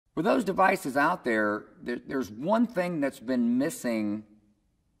With those devices out there, there's one thing that's been missing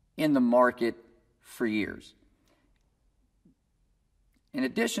in the market for years. In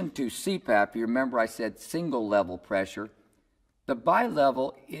addition to CPAP, you remember I said single level pressure, the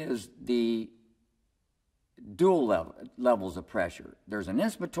BiLevel is the dual levels of pressure. There's an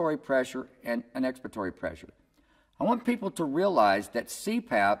inspiratory pressure and an expiratory pressure. I want people to realize that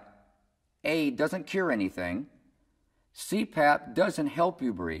CPAP, A, doesn't cure anything. CPAP doesn't help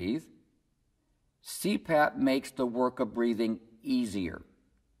you breathe. CPAP makes the work of breathing easier.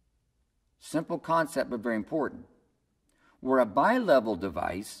 Simple concept, but very important. Where a BiLevel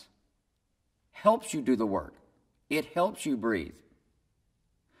device helps you do the work. It helps you breathe.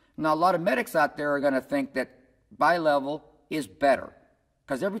 Now, a lot of medics out there are going to think that BiLevel is better,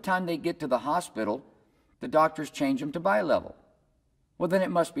 because every time they get to the hospital, the doctors change them to BiLevel. Well, then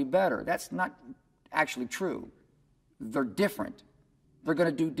it must be better. That's not actually true. They're different. They're going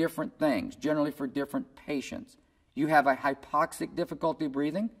to do different things, generally for different patients. You have a hypoxic difficulty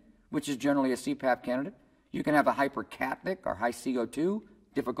breathing, which is generally a CPAP candidate. You can have a hypercapnic or high CO2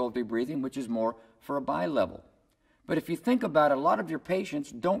 difficulty breathing, which is more for a BiLevel. But if you think about it, a lot of your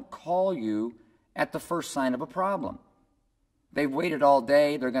patients don't call you at the first sign of a problem. They've waited all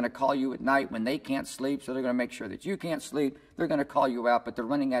day. They're going to call you at night when they can't sleep, so they're going to make sure that you can't sleep. They're going to call you out, but they're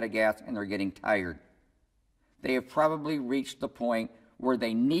running out of gas and they're getting tired. They have probably reached the point where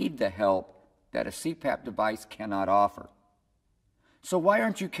they need the help that a CPAP device cannot offer. So why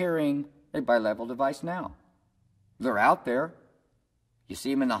aren't you carrying a BiLevel device now? They're out there. You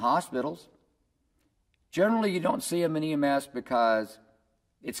see them in the hospitals. Generally, you don't see them in EMS because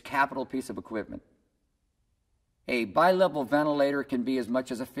it's a capital piece of equipment. A BiLevel ventilator can be as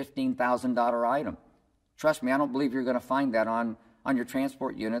much as a $15,000 item. Trust me, I don't believe you're going to find that on your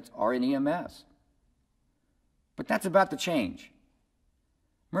transport units or in EMS. But that's about to change.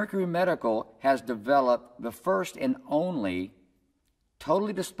 Mercury Medical has developed the first and only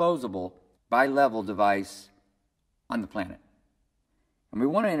totally disposable BiLevel device on the planet. And we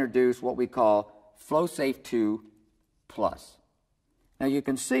want to introduce what we call FlowSafe 2 Plus. Now you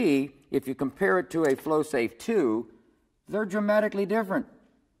can see, if you compare it to a FlowSafe 2, they're dramatically different.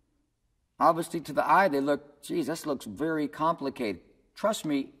 Obviously to the eye they look, geez, this looks very complicated. Trust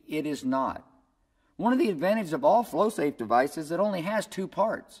me, it is not. One of the advantages of all FlowSafe devices is it only has two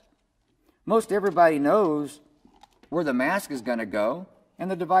parts. Most everybody knows where the mask is going to go, and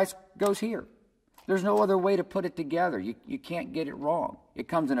the device goes here. There's no other way to put it together. You can't get it wrong. It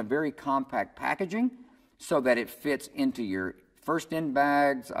comes in a very compact packaging so that it fits into your first-in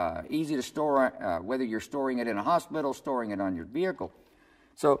bags, easy to store, whether you're storing it in a hospital, storing it on your vehicle.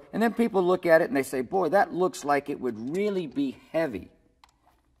 So, and then people look at it and they say, boy, that looks like it would really be heavy.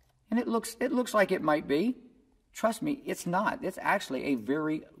 And it looks like it might be. Trust me, it's not. It's actually a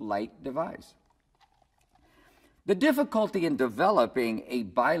very light device. The difficulty in developing a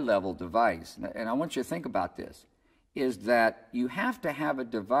BiLevel device, and I want you to think about this, is that you have to have a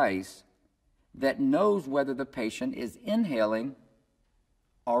device that knows whether the patient is inhaling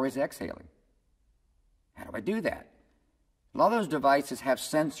or is exhaling. How do I do that? A lot of those devices have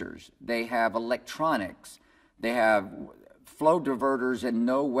sensors. They have electronics. They have flow diverters and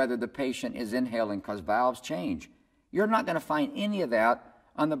know whether the patient is inhaling because valves change. You're not going to find any of that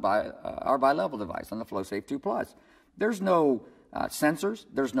on our BiLevel device, on the FlowSafe 2 Plus. There's no sensors,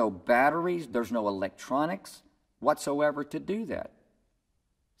 there's no batteries, there's no electronics whatsoever to do that.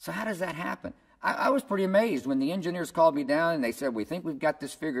 So how does that happen? I was pretty amazed when the engineers called me down and they said, we think we've got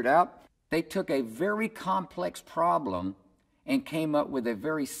this figured out. They took a very complex problem and came up with a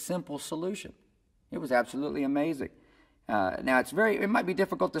very simple solution. It was absolutely amazing. Now, it might be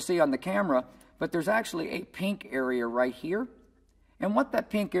difficult to see on the camera, but there's actually a pink area right here. And what that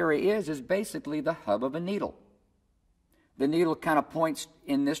pink area is basically the hub of a needle. The needle kind of points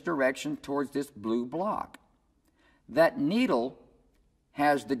in this direction towards this blue block. That needle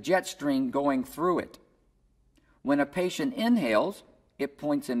has the jet stream going through it. When a patient inhales, it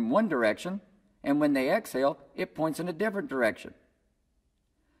points in one direction, and when they exhale, it points in a different direction.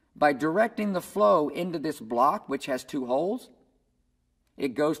 By directing the flow into this block, which has two holes, it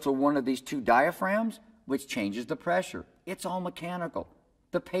goes to one of these two diaphragms, which changes the pressure. It's all mechanical.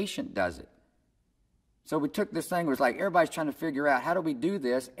 The patient does it. So we took this thing, it was like everybody's trying to figure out how do we do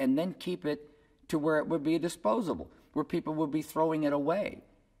this and then keep it to where it would be disposable, where people would be throwing it away.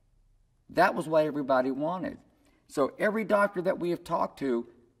 That was what everybody wanted. So every doctor that we have talked to,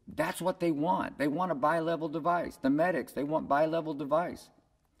 that's what they want. They want a BiLevel device. The medics, they want BiLevel device.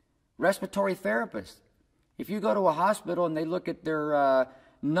 Respiratory therapists. If you go to a hospital and they look at their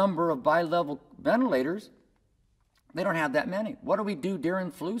number of BiLevel ventilators, They don't have that many. What do we do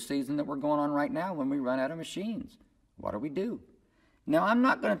during flu season that we're going on right now when we run out of machines? What do we do? Now, I'm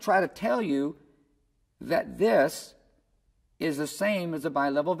not going to try to tell you that this is the same as a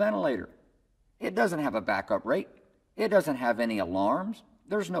BiLevel ventilator. It doesn't have a backup rate. It doesn't have any alarms.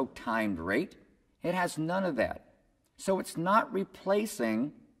 There's no timed rate. It has none of that. So it's not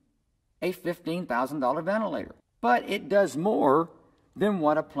replacing a $15,000 ventilator. But it does more than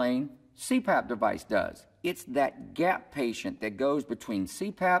what a plain CPAP device does. It's that gap patient that goes between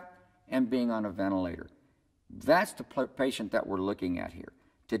CPAP and being on a ventilator. That's the patient that we're looking at here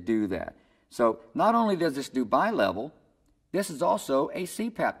to do that. So not only does this do BiLevel, this is also a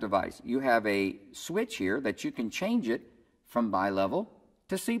CPAP device. You have a switch here that you can change it from BiLevel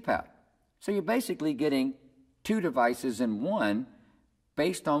to CPAP. So you're basically getting two devices in one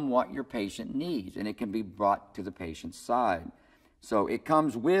based on what your patient needs, and it can be brought to the patient's side. So it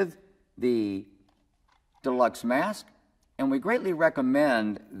comes with the deluxe mask, and we greatly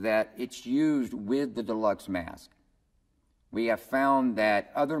recommend that it's used with the deluxe mask. We have found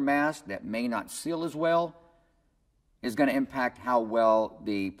that other masks that may not seal as well is going to impact how well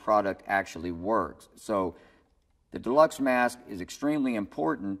the product actually works. So the deluxe mask is extremely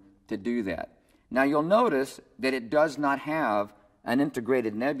important to do that. Now you'll notice that it does not have an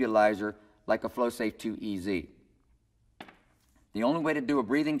integrated nebulizer like a FlowSafe 2 EZ. The only way to do a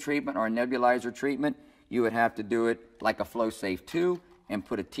breathing treatment or a nebulizer treatment, you would have to do it like a FlowSafe 2 and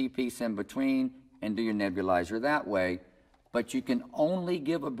put a T-piece in between and do your nebulizer that way. But you can only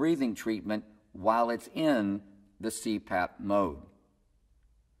give a breathing treatment while it's in the CPAP mode.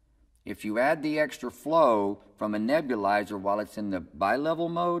 If you add the extra flow from a nebulizer while it's in the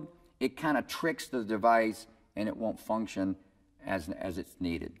BiLevel mode, it kind of tricks the device and it won't function as it's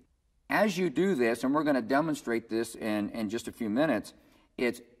needed. As you do this, and we're going to demonstrate this in just a few minutes,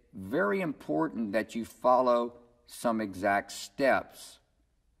 it's very important that you follow some exact steps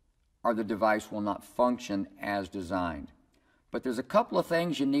or the device will not function as designed. But there's a couple of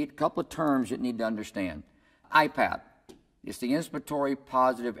things you need, a couple of terms you need to understand. IPAP, it's the inspiratory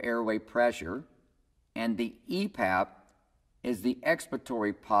positive airway pressure, and the EPAP is the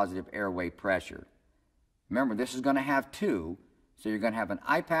expiratory positive airway pressure. Remember, this is going to have two, so you're going to have an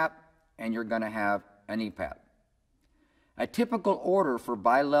IPAP and you're going to have an EPAP. A typical order for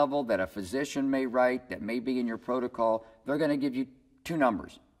BiLevel that a physician may write, that may be in your protocol, they're going to give you two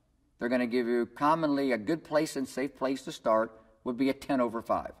numbers. They're going to give you commonly a good place and safe place to start would be a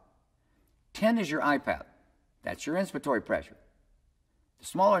 10/5. 10 is your IPAP. That's your inspiratory pressure. The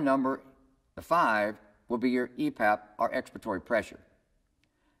smaller number, the 5, will be your EPAP or expiratory pressure.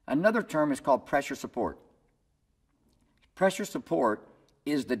 Another term is called pressure support. Pressure support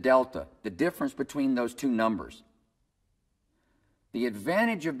is the delta, the difference between those two numbers. The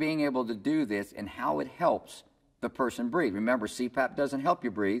advantage of being able to do this and how it helps the person breathe. Remember, CPAP doesn't help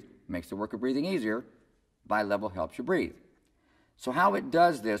you breathe, makes the work of breathing easier. BiLevel helps you breathe. So how it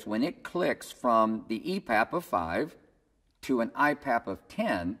does this, when it clicks from the EPAP of 5 to an IPAP of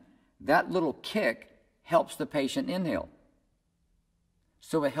 10, that little kick helps the patient inhale.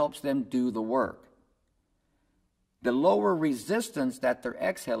 So it helps them do the work. The lower resistance that they're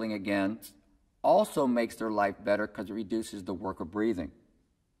exhaling against also makes their life better because it reduces the work of breathing.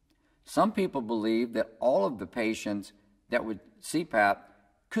 Some people believe that all of the patients that would CPAP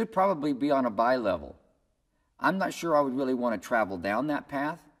could probably be on a BiLevel. I'm not sure I would really want to travel down that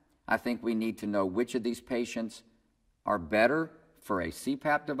path. I think we need to know which of these patients are better for a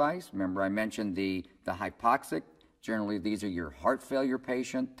CPAP device. Remember, I mentioned the hypoxic. Generally, these are your heart failure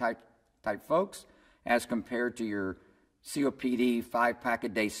patient type folks, as compared to your COPD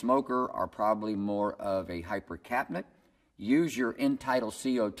 5-pack-a-day smoker are probably more of a hypercapnic. Use your end-tidal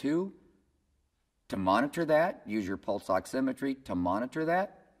CO2 to monitor that. Use your pulse oximetry to monitor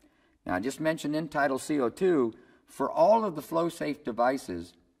that. Now, I just mentioned end-tidal CO2. For all of the FlowSafe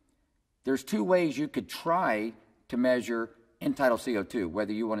devices, there's two ways you could try to measure end-tidal CO2,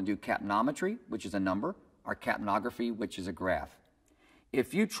 whether you want to do capnometry, which is a number, or capnography, which is a graph.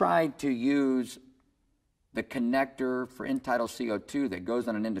 If you tried to use the connector for end-tidal CO2 that goes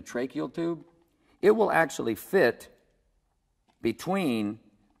on an endotracheal tube, it will actually fit between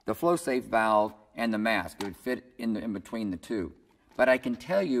the FlowSafe valve and the mask. It would fit in between the two. But I can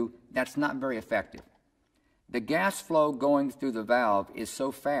tell you that's not very effective. The gas flow going through the valve is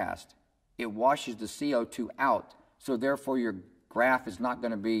so fast, it washes the CO2 out, so therefore your graph is not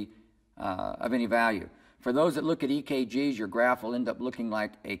going to be of any value. For those that look at EKGs, your graph will end up looking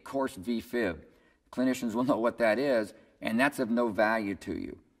like a coarse V-fib. Clinicians will know what that is, and that's of no value to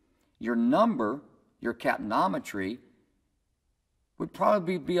you. Your number, your capnometry, would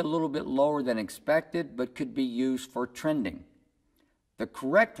probably be a little bit lower than expected, but could be used for trending. The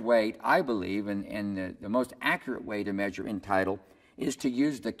correct weight, I believe, and the most accurate way to measure end-tidal is to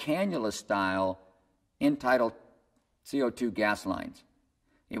use the cannula-style end-tidal CO2 gas lines.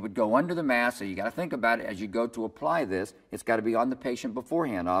 It would go under the mask, so you got to think about it as you go to apply this. It's got to be on the patient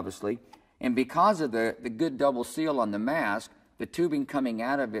beforehand, obviously. And because of the good double seal on the mask, the tubing coming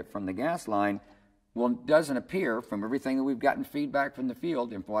out of it from the gas line doesn't appear, from everything that we've gotten feedback from the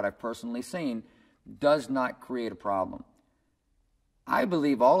field and from what I've personally seen, does not create a problem. I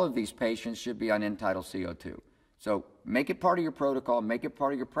believe all of these patients should be on end-tidal CO2. So make it part of your protocol, make it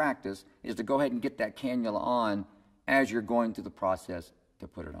part of your practice, is to go ahead and get that cannula on as you're going through the process to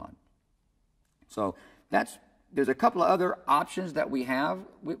put it on. So there's a couple of other options that we have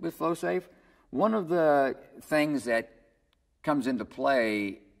with FlowSafe. One of the things that comes into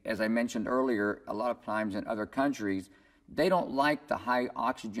play, as I mentioned earlier, a lot of times in other countries, they don't like the high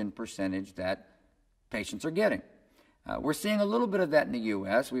oxygen percentage that patients are getting. We're seeing a little bit of that in the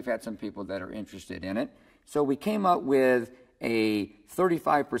U.S. We've had some people that are interested in it. So we came up with a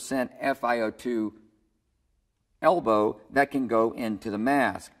 35% FiO2 elbow that can go into the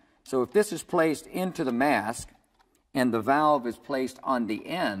mask. So if this is placed into the mask and the valve is placed on the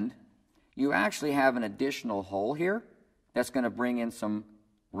end, you actually have an additional hole here that's going to bring in some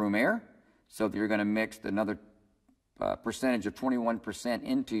room air. So you're going to mix another percentage of 21%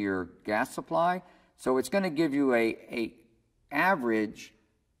 into your gas supply. So it's going to give you a average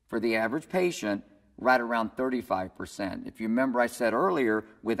for the average patient right around 35%. If you remember, I said earlier,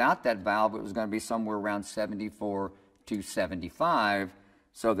 without that valve, it was going to be somewhere around 74 to 75,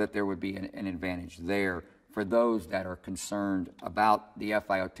 so that there would be an advantage there for those that are concerned about the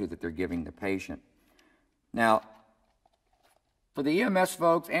FiO2 that they're giving the patient. Now, for the EMS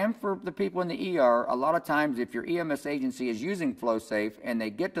folks and for the people in the ER, a lot of times if your EMS agency is using FlowSafe and they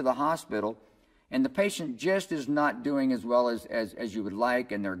get to the hospital and the patient just is not doing as well as you would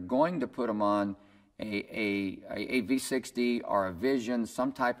like, and they're going to put them on a V60 or a Vision,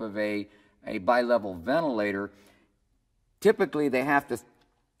 some type of a BiLevel ventilator, typically they have to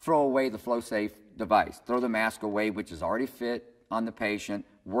throw away the FlowSafe device, throw the mask away, which is already fit on the patient,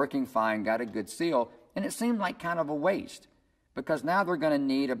 working fine, got a good seal, and it seemed like kind of a waste, because now they're going to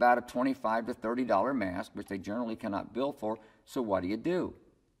need about a $25 to $30 mask, which they generally cannot bill for. So what do?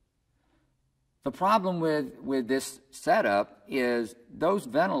 The problem with this setup is those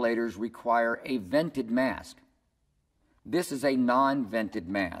ventilators require a vented mask. This is a non-vented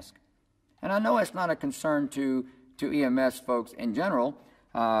mask. And I know it's not a concern to EMS folks in general,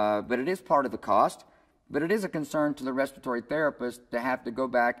 but it is part of the cost. But it is a concern to the respiratory therapist to have to go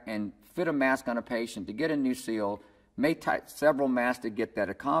back and fit a mask on a patient to get a new seal, may take several masks to get that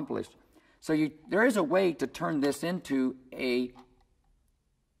accomplished. So there is a way to turn this into a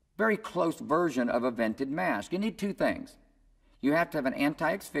very close version of a vented mask. You need two things. You have to have an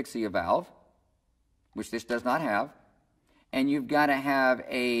anti-asphyxia valve, which this does not have, and you've got to have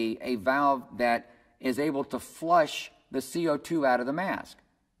a valve that is able to flush the CO2 out of the mask,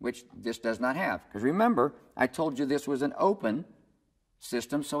 which this does not have. Because remember, I told you this was an open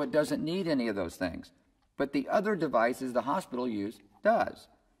system, so it doesn't need any of those things. But the other devices the hospital use does.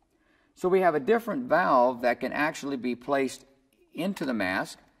 So we have a different valve that can actually be placed into the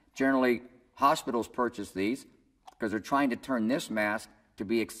mask. Generally, hospitals purchase these because they're trying to turn this mask to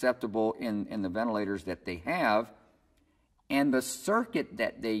be acceptable in the ventilators that they have. And the circuit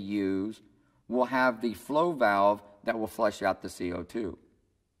that they use will have the flow valve that will flush out the CO2.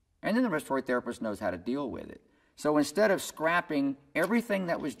 And then the respiratory therapist knows how to deal with it. So instead of scrapping everything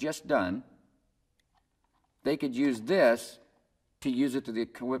that was just done, they could use this to use it to the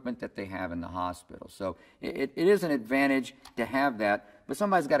equipment that they have in the hospital. So it is an advantage to have that, but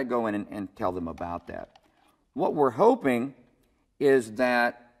somebody's got to go in and tell them about that. What we're hoping is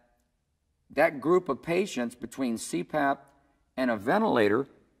that group of patients between CPAP and a ventilator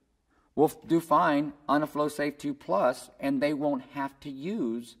will do fine on a FlowSafe 2 Plus, and they won't have to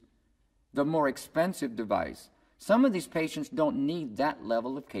use the more expensive device. Some of these patients don't need that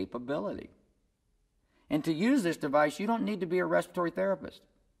level of capability. And to use this device, you don't need to be a respiratory therapist.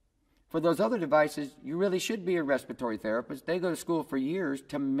 For those other devices, you really should be a respiratory therapist. They go to school for years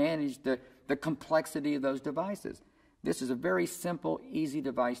to manage the complexity of those devices. This is a very simple, easy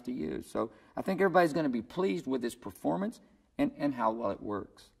device to use. So I think everybody's going to be pleased with its performance and how well it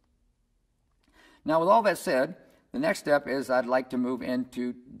works. Now, with all that said, the next step is I'd like to move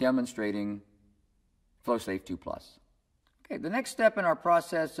into demonstrating FlowSafe 2 Plus. Okay, the next step in our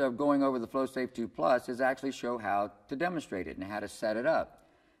process of going over the FlowSafe 2 Plus is actually show how to demonstrate it and how to set it up.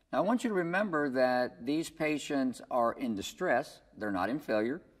 Now, I want you to remember that these patients are in distress. They're not in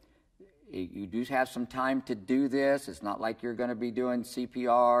failure. You do have some time to do this. It's not like you're going to be doing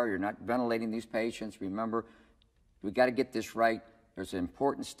CPR. You're not ventilating these patients. Remember, we've got to get this right. There's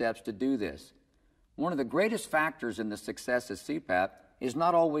important steps to do this. One of the greatest factors in the success of CPAP is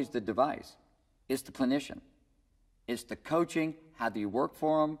not always the device. It's the clinician. It's the coaching. How do you work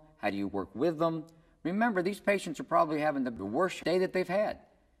for them? How do you work with them? Remember, these patients are probably having the worst day that they've had.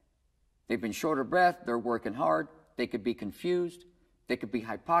 They've been short of breath. They're working hard. They could be confused. They could be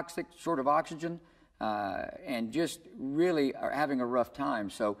hypoxic, short of oxygen, and just really are having a rough time.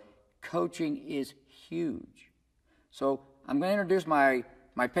 So coaching is huge. So I'm going to introduce my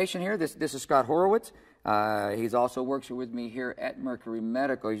patient here. This is Scott Horowitz. He's also works with me here at Mercury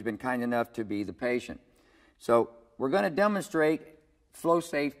Medical. He's been kind enough to be the patient. So we're going to demonstrate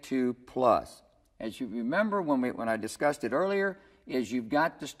FlowSafe 2 Plus. As you remember when I discussed it earlier, is you've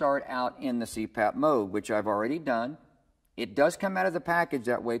got to start out in the CPAP mode, which I've already done. It does come out of the package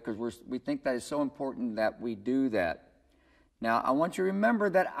that way because we think that is so important that we do that. Now, I want you to remember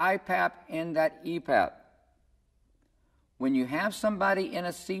that IPAP and that EPAP. When you have somebody in a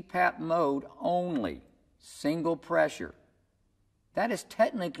CPAP mode only, single pressure, that is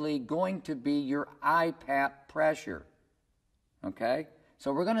technically going to be your IPAP pressure. Okay?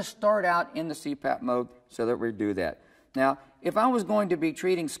 So we're going to start out in the CPAP mode so that we do that. Now, if I was going to be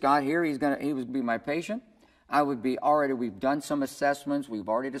treating Scott here, he would be my patient. I would be we've done some assessments. We've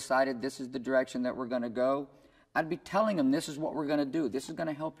already decided this is the direction that we're going to go. I'd be telling him this is what we're going to do. This is going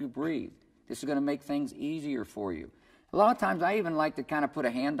to help you breathe. This is going to make things easier for you. A lot of times I even like to kind of put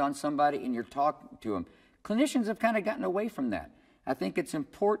a hand on somebody and you're talking to them. Clinicians have kind of gotten away from that. I think it's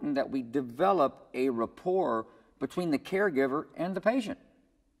important that we develop a rapport between the caregiver and the patient.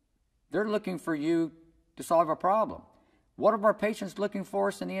 They're looking for you to solve a problem. What are our patients looking for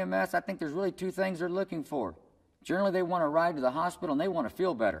us in EMS? I think there's really two things they're looking for. Generally, they want to ride to the hospital and they want to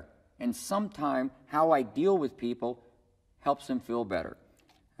feel better. And sometimes how I deal with people helps them feel better.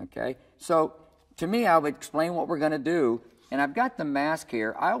 Okay? So to me, I would explain what we're going to do. And I've got the mask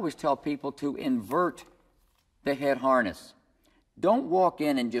here. I always tell people to invert the head harness. Don't walk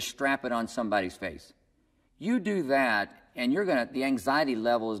in and just strap it on somebody's face. You do that, and the anxiety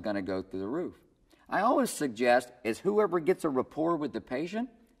level is going to go through the roof. I always suggest is whoever gets a rapport with the patient,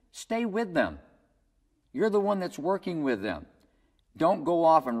 stay with them. You're the one that's working with them. Don't go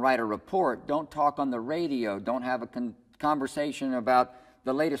off and write a report. Don't talk on the radio. Don't have a conversation about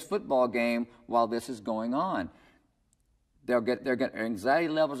the latest football game while this is going on. Anxiety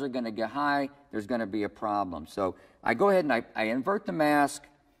levels are going to get high. There's going to be a problem. So I go ahead and I invert the mask.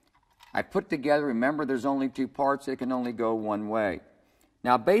 I put together, remember there's only two parts. It can only go one way.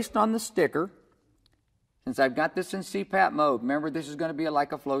 Now based on the sticker, since I've got this in CPAP mode, remember this is going to be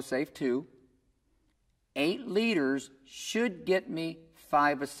like a FlowSafe 2. 8 liters should get me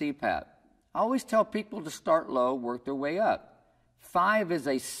 5 of CPAP. I always tell people to start low, work their way up. 5 is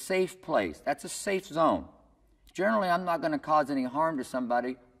a safe place. That's a safe zone. Generally, I'm not going to cause any harm to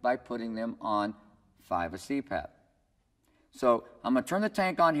somebody by putting them on 5 of CPAP. So I'm going to turn the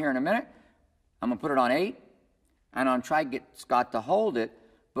tank on here in a minute. I'm going to put it on 8, and I'm going to try to get Scott to hold it.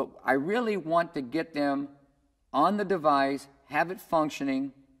 But I really want to get them on the device, have it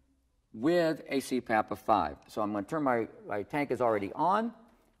functioning with a CPAP of 5. So I'm going to turn my tank is already on.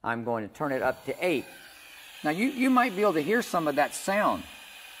 I'm going to turn it up to 8. Now you might be able to hear some of that sound.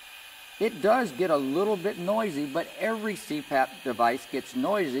 It does get a little bit noisy, but every CPAP device gets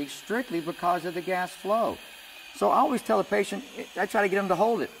noisy strictly because of the gas flow. So I always tell the patient, I try to get them to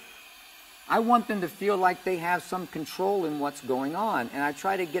hold it. I want them to feel like they have some control in what's going on, and I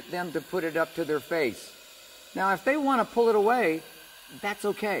try to get them to put it up to their face. Now, if they want to pull it away, that's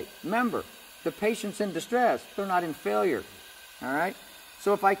okay. Remember, the patient's in distress. They're not in failure. All right?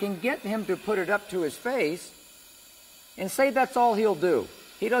 So if I can get him to put it up to his face, and say that's all he'll do.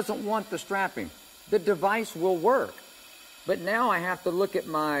 He doesn't want the strapping. The device will work. But now I have to look at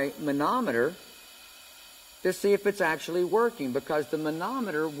my manometer to see if it's actually working, because the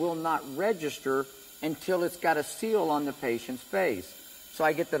manometer will not register until it's got a seal on the patient's face. So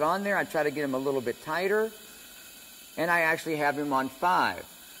I get that on there. I try to get him a little bit tighter, and I actually have him on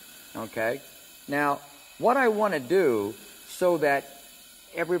 5. Okay? Now, what I want to do so that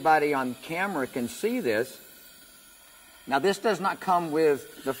everybody on camera can see this, now this does not come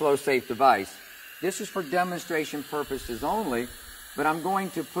with the FlowSafe device. This is for demonstration purposes only, but I'm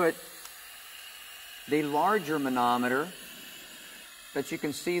going to put the larger manometer that you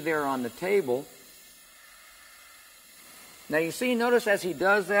can see there on the table. Now you see, notice as he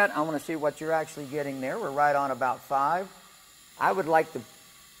does that, I want to see what you're actually getting there. We're right on about 5. I would like to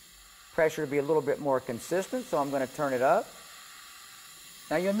pressure to be a little bit more consistent, so I'm going to turn it up.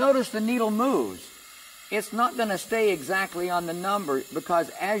 Now you'll notice the needle moves. It's not going to stay exactly on the number because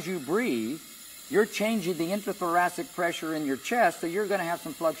as you breathe, you're changing the intrathoracic pressure in your chest, so you're going to have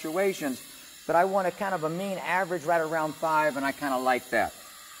some fluctuations. But I want a kind of a mean average right around 5, and I kind of like that.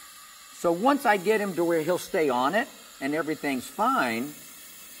 So once I get him to where he'll stay on it and everything's fine,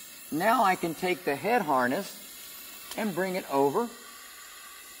 now I can take the head harness and bring it over.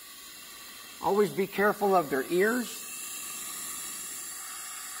 Always be careful of their ears.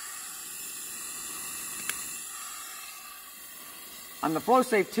 On the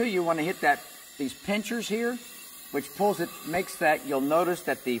FlowSafe 2, you want to hit these pinchers here, which pulls it, makes that, you'll notice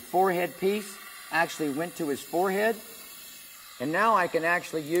that the forehead piece actually went to his forehead. And now I can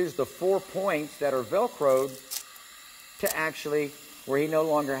actually use the 4 points that are Velcroed to actually, where he no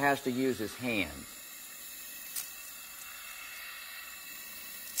longer has to use his hands.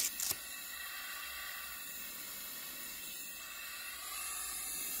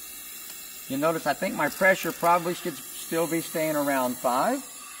 You notice I think my pressure probably should still be staying around 5,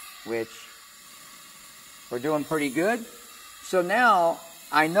 which we're doing pretty good. So now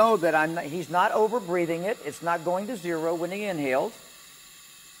I know that he's not over breathing it. It's not going to 0 when he inhales.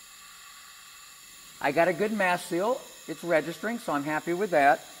 I got a good mask seal. It's registering, so I'm happy with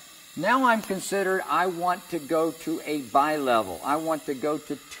that. Now I'm considered, I want to go to a BiLevel. I want to go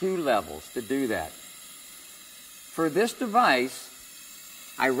to 2 levels to do that. For this device,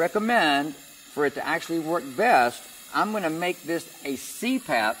 I recommend, for it to actually work best, I'm going to make this a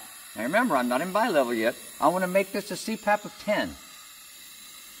CPAP. Now remember, I'm not in BiLevel yet. I want to make this a CPAP of 10.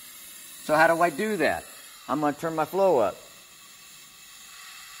 So how do I do that? I'm going to turn my flow up.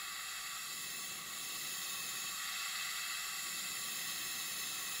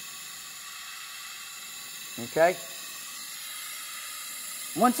 Okay?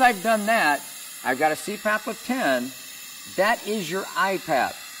 Once I've done that, I've got a CPAP of 10. That is your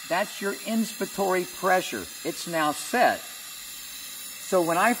IPAP. That's your inspiratory pressure. It's now set. So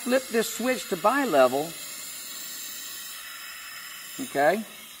when I flip this switch to BiLevel, okay,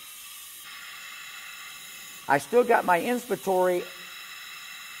 I still got my inspiratory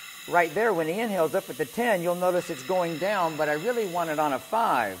right there. When he inhales up at the 10, you'll notice it's going down, but I really want it on a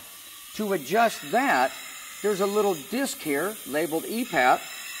 5. To adjust that, there's a little disc here labeled EPAP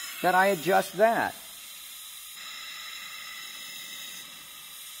that I adjust that.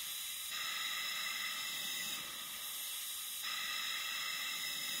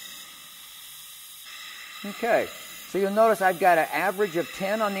 Okay, so you'll notice I've got an average of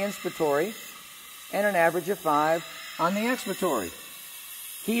 10 on the inspiratory and an average of 5 on the expiratory.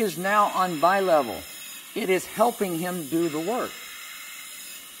 He is now on BiLevel. It is helping him do the work.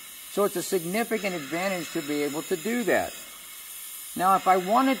 So it's a significant advantage to be able to do that. Now, if I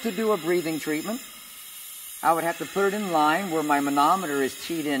wanted to do a breathing treatment, I would have to put it in line where my manometer is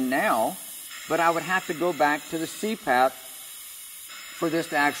keyed in now, but I would have to go back to the CPAP for this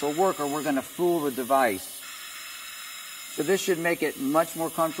to actually work, or we're going to fool the device. So this should make it much more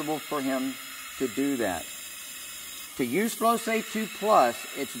comfortable for him to do that. To use FlowSafe 2 Plus,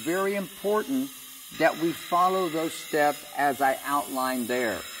 it's very important that we follow those steps as I outlined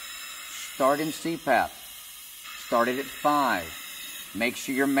there. Start in CPAP. Start it at 5. Make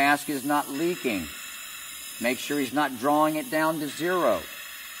sure your mask is not leaking. Make sure he's not drawing it down to 0.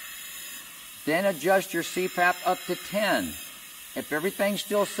 Then adjust your CPAP up to 10. If everything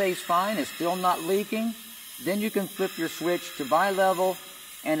still stays fine, it's still not leaking, then you can flip your switch to BiLevel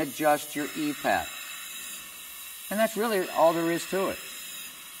and adjust your EPAP. And that's really all there is to it.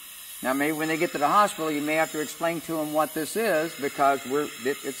 Now, maybe when they get to the hospital, you may have to explain to them what this is, because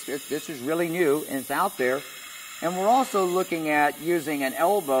this is really new and it's out there. And we're also looking at using an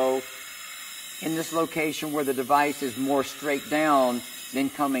elbow in this location where the device is more straight down than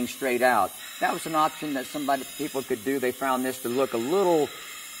coming straight out. That was an option that people could do. They found this to look a little,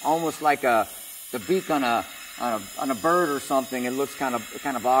 almost like the beak on a bird or something. It looks kind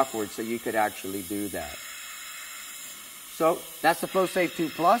of awkward, so you could actually do that. So that's the FlowSafe 2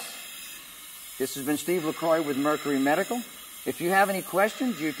 Plus. This has been Steve LaCroix with Mercury Medical. If you have any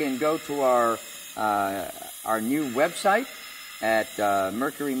questions, you can go to our new website at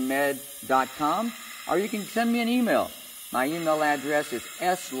mercurymed.com, or you can send me an email. My email address is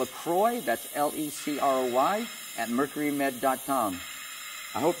slacroix, that's Lecroy, at mercurymed.com.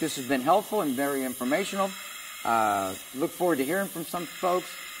 I hope this has been helpful and very informational. Look forward to hearing from some folks.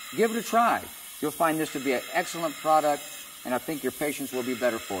 Give it a try. You'll find this to be an excellent product, and I think your patients will be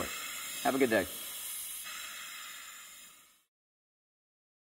better for it. Have a good day.